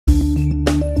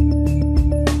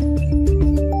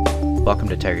Welcome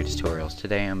to Tiger Tutorials.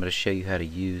 Today I'm going to show you how to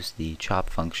use the chop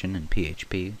function in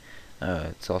PHP.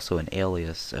 It's also an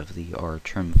alias of the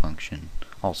rtrim function,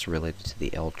 also related to the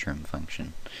ltrim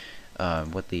function.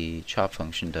 What the chop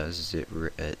function does is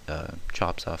it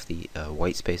chops off the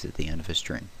white space at the end of a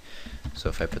string. So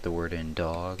if I put the word in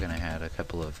dog and I had a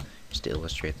couple of, just to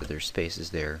illustrate that there's spaces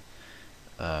there,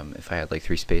 if I had like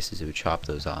 3 spaces, it would chop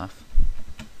those off.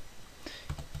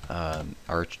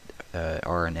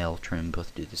 R and L trim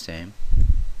both do the same.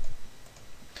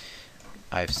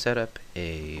 I've set up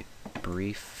a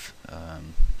brief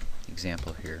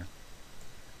example here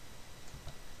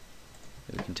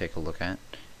that we can take a look at.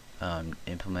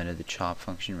 Implemented the chop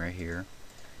function right here,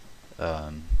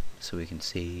 so we can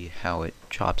see how it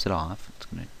chops it off. It's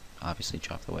going to obviously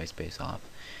chop the white space off.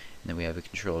 And then we have a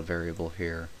controlled variable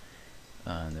here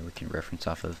that we can reference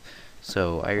off of.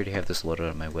 So I already have this loaded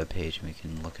on my web page and we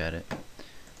can look at it.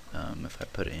 If I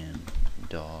put in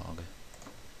dog,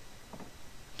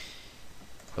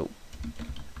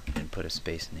 and put a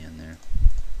space in the end there.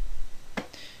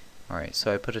 Alright,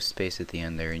 so I put a space at the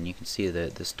end there, and you can see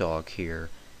that this dog here,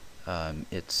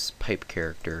 its pipe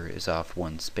character is off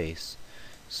 1 space.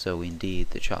 So indeed,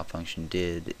 the chop function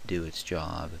did do its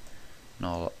job.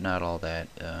 Not all that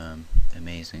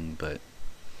amazing, but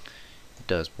it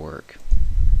does work.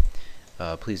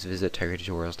 Please visit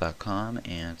tigertutorials.com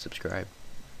and subscribe.